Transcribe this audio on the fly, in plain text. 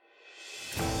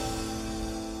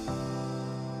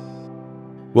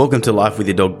Welcome to Life with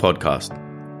Your Dog podcast.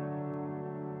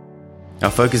 Our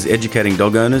focus is educating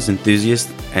dog owners, enthusiasts,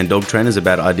 and dog trainers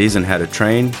about ideas on how to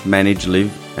train, manage,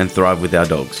 live, and thrive with our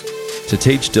dogs. To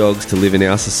teach dogs to live in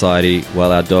our society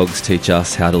while our dogs teach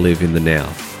us how to live in the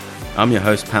now. I'm your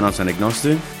host, Panos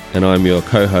Anagnostou. And I'm your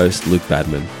co-host, Luke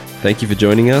Badman. Thank you for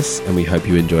joining us, and we hope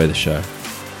you enjoy the show.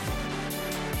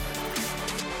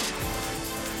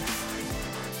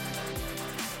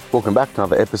 Welcome back to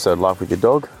another episode of Life with Your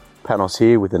Dog. Panos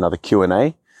here with another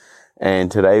Q&A.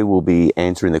 And today we'll be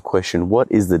answering the question,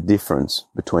 what is the difference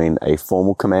between a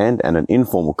formal command and an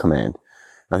informal command?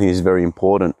 I think it's very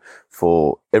important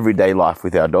for everyday life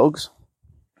with our dogs.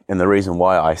 And the reason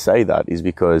why I say that is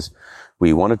because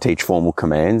we want to teach formal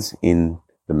commands in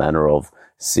the manner of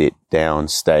sit, down,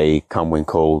 stay, come when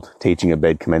called, teaching a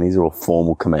bed command. These are all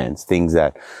formal commands, things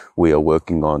that we are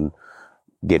working on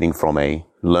getting from a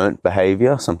learnt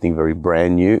behavior, something very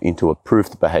brand new, into a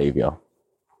proofed behavior.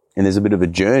 And there's a bit of a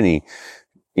journey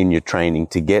in your training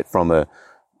to get from a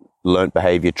learnt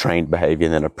behavior, trained behavior,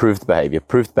 and then a proofed behavior.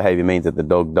 Proofed behavior means that the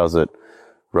dog does it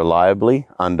reliably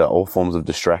under all forms of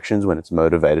distractions when it's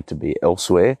motivated to be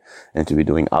elsewhere and to be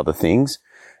doing other things.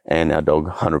 And our dog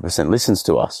 100% listens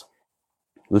to us.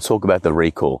 Let's talk about the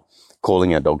recall,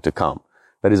 calling our dog to come.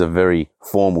 That is a very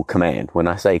formal command. When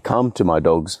I say come to my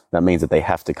dogs, that means that they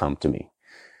have to come to me.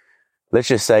 Let's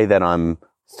just say that I'm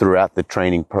throughout the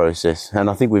training process, and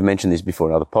I think we've mentioned this before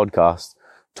in other podcasts,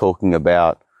 talking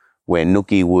about where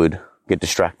Nookie would get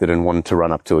distracted and wanted to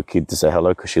run up to a kid to say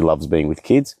hello because she loves being with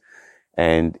kids.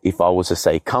 And if I was to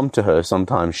say come to her,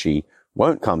 sometimes she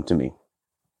won't come to me.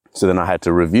 So then I had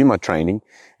to review my training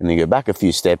and then go back a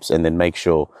few steps and then make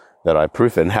sure that I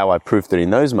proof it. And how I proofed it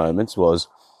in those moments was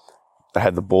I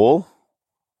had the ball.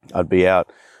 I'd be out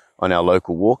on our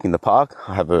local walk in the park.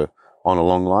 I have her on a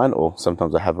long line, or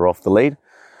sometimes I have her off the lead,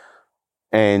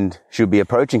 and she'll be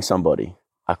approaching somebody.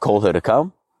 I call her to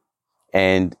come,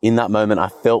 and in that moment I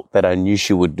felt that I knew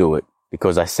she would do it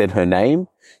because I said her name.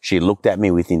 She looked at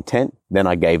me with intent. Then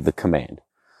I gave the command.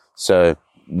 So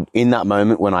in that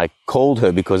moment when I called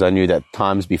her, because I knew that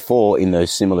times before in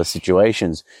those similar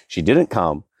situations she didn't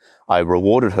come, I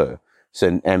rewarded her.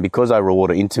 So, and because I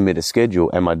reward an intermittent schedule,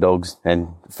 and my dogs, and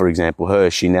for example her,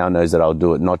 she now knows that I'll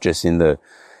do it not just in the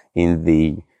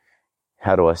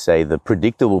how do I say, the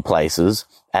predictable places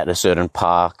at a certain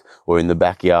park or in the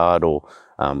backyard or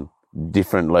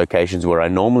different locations where I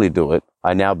normally do it.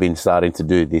 I now been starting to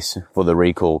do this for the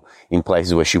recall in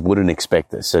places where she wouldn't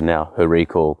expect it. So now her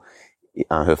recall,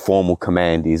 her formal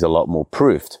command is a lot more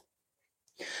proofed.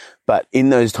 But in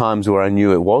those times where I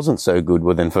knew it wasn't so good,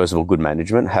 well then first of all, good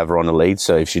management, have her on a lead.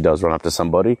 So if she does run up to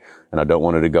somebody and I don't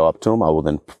want her to go up to them, I will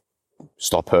then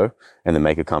stop her and then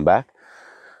make her come back.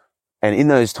 And in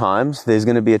those times, there's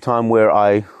going to be a time where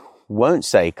I won't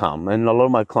say come. And a lot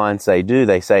of my clients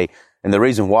they say, and the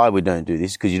reason why we don't do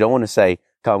this is because you don't want to say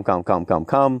come.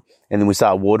 And then we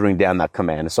start watering down that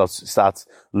command. It starts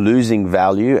losing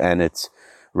value and its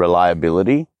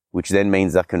reliability, which then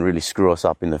means that can really screw us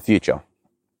up in the future.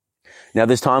 Now,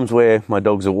 there's times where my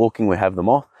dogs are walking, we have them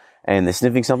off, and they're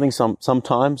sniffing something.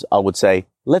 Sometimes I would say,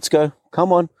 let's go,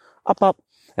 come on, up.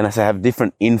 And I say, I have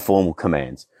different informal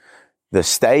commands. The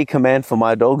stay command for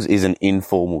my dogs is an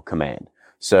informal command.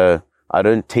 So I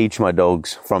don't teach my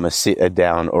dogs from a sit, a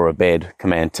down, or a bed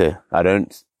command I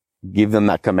don't give them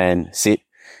that command, sit,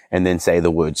 and then say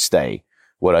the word stay.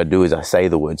 What I do is I say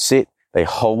the word sit, they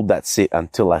hold that sit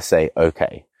until I say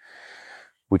okay,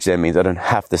 which then means I don't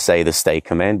have to say the stay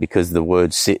command because the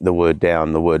word sit, the word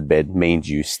down, the word bed means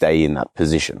you stay in that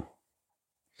position.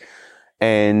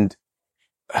 And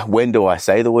when do I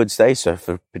say the word stay? So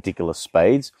for particular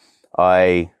spades,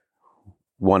 I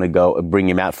want to go bring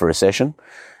him out for a session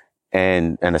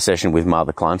and a session with my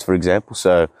other clients, for example.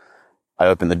 So I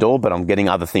open the door, but I'm getting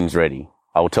other things ready.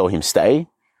 I will tell him stay,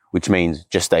 which means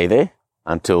just stay there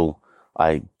until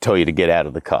I tell you to get out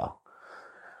of the car.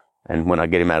 And when I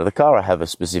get him out of the car, I have a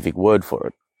specific word for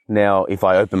it. Now, if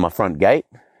I open my front gate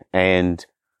and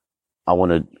I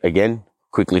want to, again,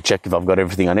 quickly check if I've got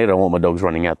everything I need, I don't want my dogs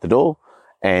running out the door.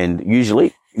 And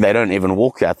usually they don't even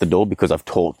walk out the door because I've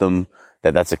taught them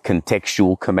that that's a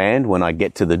contextual command. When I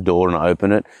get to the door and I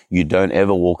open it, you don't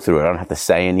ever walk through it. I don't have to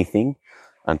say anything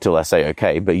until I say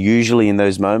okay. But usually in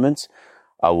those moments,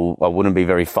 I wouldn't be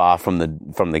very far from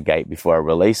the gate before I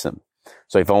release them.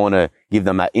 So if I want to give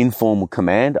them that informal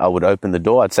command, I would open the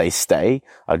door. I'd say stay.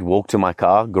 I'd walk to my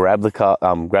car, grab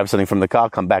something from the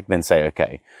car, come back, then say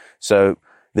okay. So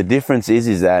the difference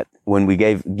is that when we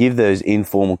give those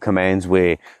informal commands,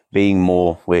 we're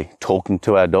talking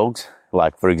to our dogs.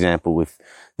 Like, for example, with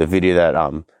the video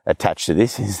that attached to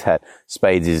this is that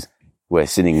Spades we're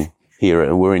sitting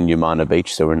here. We're in Umana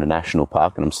Beach, so we're in a national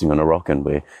park, and I'm sitting on a rock, and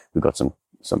we've got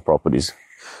some properties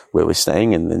where we're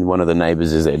staying, and then one of the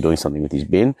neighbours is there doing something with his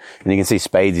bin, and you can see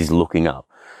Spades is looking up.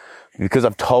 Because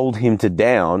I've told him to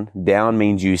down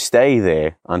means you stay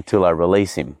there until I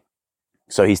release him.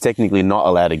 So he's technically not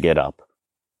allowed to get up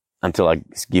until I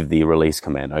give the release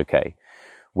command, okay.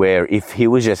 Where if he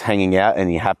was just hanging out and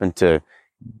he happened to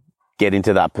get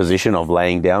into that position of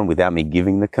laying down without me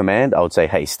giving the command, I would say,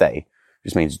 hey, stay.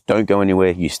 Which means don't go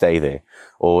anywhere, you stay there.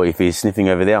 Or if he's sniffing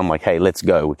over there, I'm like, hey, let's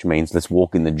go, which means let's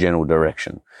walk in the general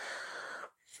direction.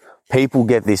 People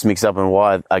get this mixed up, and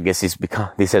why I guess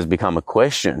this has become a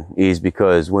question is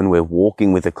because when we're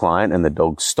walking with a client and the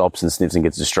dog stops and sniffs and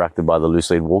gets distracted by the loose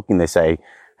lead walking, they say,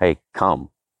 hey, come.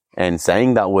 And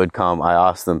saying that word come, I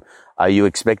ask them, are you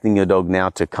expecting your dog now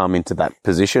to come into that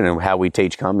position? And how we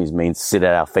teach come means sit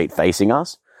at our feet facing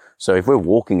us. So if we're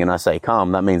walking and I say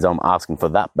come, that means I'm asking for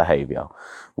that behavior.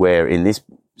 Where in this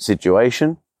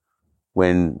situation,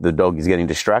 when the dog is getting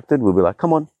distracted, we'll be like,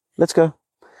 come on, let's go.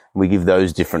 We give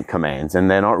those different commands,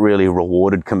 and they're not really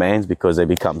rewarded commands because they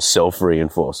become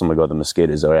self-reinforced. Oh my God, the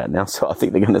mosquitoes are out now, so I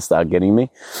think they're going to start getting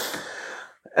me.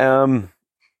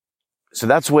 So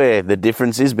that's where the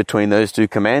difference is between those two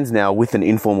commands. Now, with an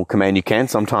informal command, you can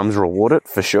sometimes reward it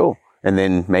for sure. And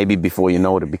then maybe before you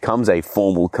know it, it becomes a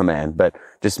formal command. But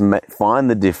just find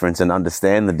the difference and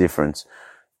understand the difference.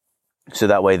 So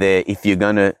that way there, if you're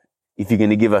going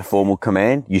to give a formal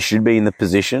command, you should be in the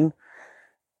position.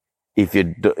 If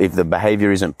the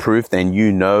behavior isn't proof, then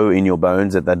you know in your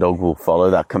bones that dog will follow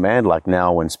that command. Like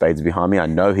now when Spade's behind me, I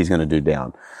know he's going to do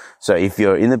down. So if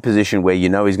you're in the position where you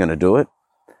know he's going to do it,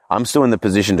 I'm still in the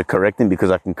position to correct him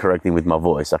because I can correct him with my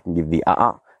voice. I can give the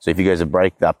So if he goes to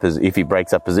break that, if he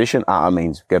breaks that position,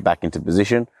 means go back into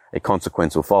position. A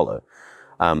consequence will follow.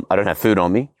 I don't have food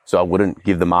on me, so I wouldn't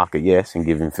give the marker yes and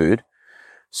give him food.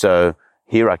 So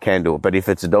here I can do it. But if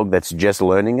it's a dog that's just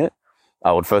learning it,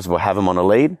 I would first of all have him on a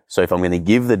lead. So if I'm going to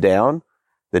give the down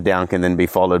can then be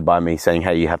followed by me saying,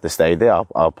 hey, you have to stay there. I'll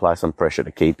apply some pressure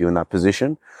to keep you in that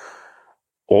position.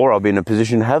 Or I'll be in a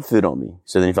position to have food on me.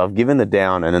 So then if I've given the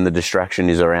down and then the distraction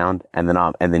is around and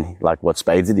then like what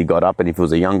Spades did, he got up, and if it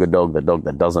was a younger dog, the dog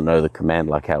that doesn't know the command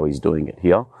like how he's doing it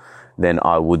here, then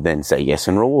I would then say yes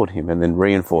and reward him and then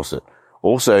reinforce it.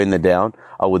 Also in the down,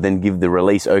 I would then give the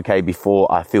release okay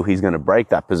before I feel he's going to break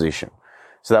that position.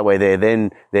 So that way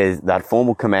there's that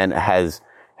formal command has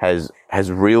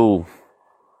real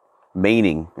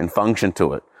meaning and function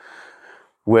to it.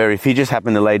 Where if he just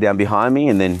happened to lay down behind me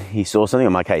and then he saw something,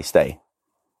 I'm like, hey, stay.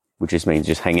 Which just means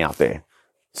just hang out there.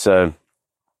 So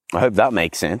I hope that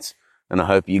makes sense. And I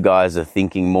hope you guys are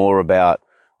thinking more about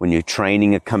when you're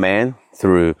training a command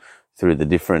through the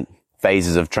different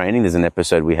phases of training. There's an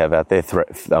episode we have out there,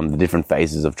 the different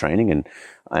phases of training.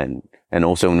 And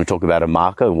also when we talk about a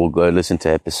marker, we'll go listen to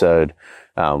episode,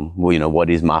 what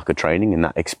is marker training? And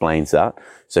that explains that.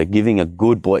 So giving a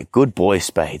good boy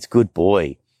Spades, good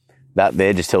boy. That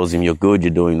there just tells him you're good,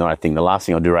 you're doing the right thing. The last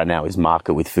thing I'll do right now is mark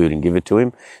it with food and give it to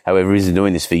him. However, he's been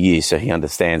doing this for years, so he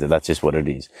understands that that's just what it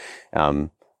is.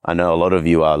 I know a lot of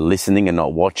you are listening and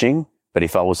not watching, but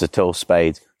if I was to tell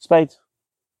Spades,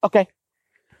 okay.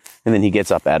 And then he gets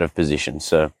up out of position.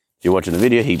 So if you're watching the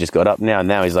video, he just got up now. And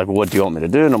now he's like, well, what do you want me to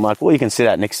do? And I'm like, well, you can sit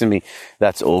out next to me.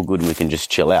 That's all good and we can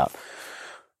just chill out.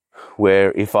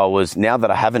 Where if I was, now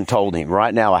that I haven't told him,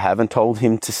 right now I haven't told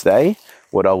him to stay,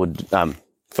 what I would,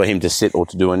 for him to sit or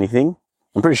to do anything.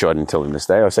 I'm pretty sure I didn't tell him to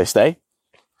stay. I'll say, stay.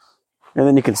 And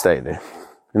then you can stay there.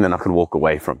 And then I can walk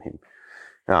away from him.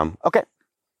 Okay.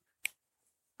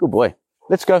 Good boy.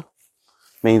 Let's go.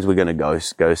 Means we're going to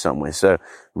go somewhere. So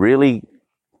really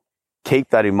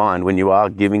keep that in mind when you are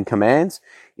giving commands,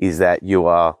 is that you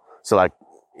are, so like,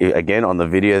 again, on the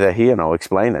video there here, and I'll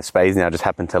explain that Spades now just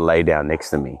happened to lay down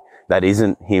next to me. That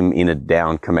isn't him in a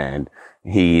down command.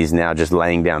 He is now just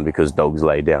laying down because dogs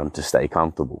lay down to stay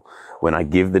comfortable. When I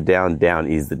give the down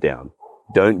is the down.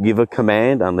 Don't give a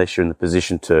command unless you're in the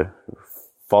position to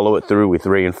follow it through with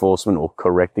reinforcement or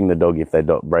correcting the dog if they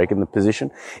don't break in the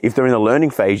position. If they're in the learning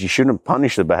phase, you shouldn't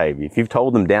punish the behavior. If you've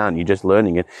told them down, you're just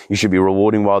learning it, you should be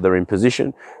rewarding while they're in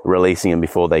position, releasing them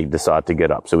before they decide to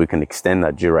get up so we can extend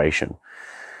that duration.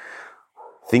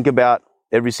 Think about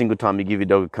every single time you give your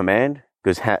dog a command,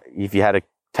 because if you had a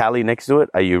tally next to it,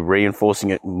 are you reinforcing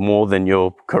it more than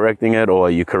you're correcting it, or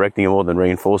are you correcting it more than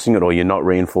reinforcing it, or you're not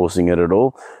reinforcing it at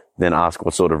all? Then ask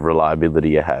what sort of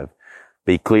reliability you have.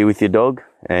 Be clear with your dog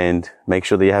and make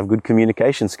sure that you have good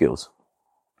communication skills.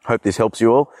 Hope this helps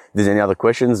you all. If there's any other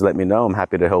questions, let me know. I'm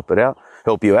happy to help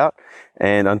you out.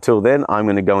 And until then, I'm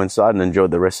going to go inside and enjoy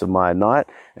the rest of my night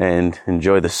and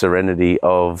enjoy the serenity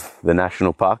of the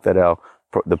national park that our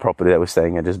the property that we're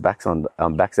staying at just backs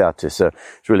out to. So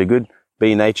it's really good.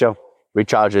 Be in nature,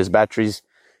 recharge those batteries,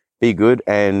 be good.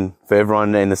 And for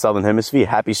everyone in the Southern Hemisphere,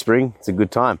 happy spring. It's a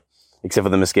good time, except for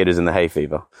the mosquitoes and the hay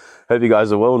fever. Hope you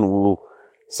guys are well, and we'll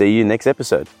see you next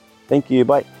episode. Thank you.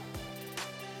 Bye.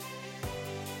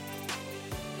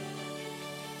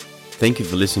 Thank you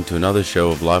for listening to another show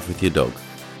of Life with Your Dog.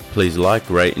 Please like,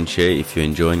 rate and share if you're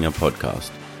enjoying our podcast.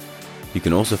 You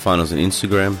can also find us on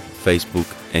Instagram,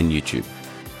 Facebook and YouTube.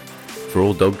 For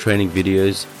all dog training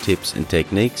videos, tips and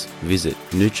techniques, visit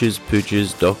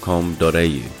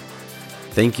noochespooches.com.au.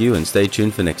 Thank you and stay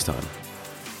tuned for next time.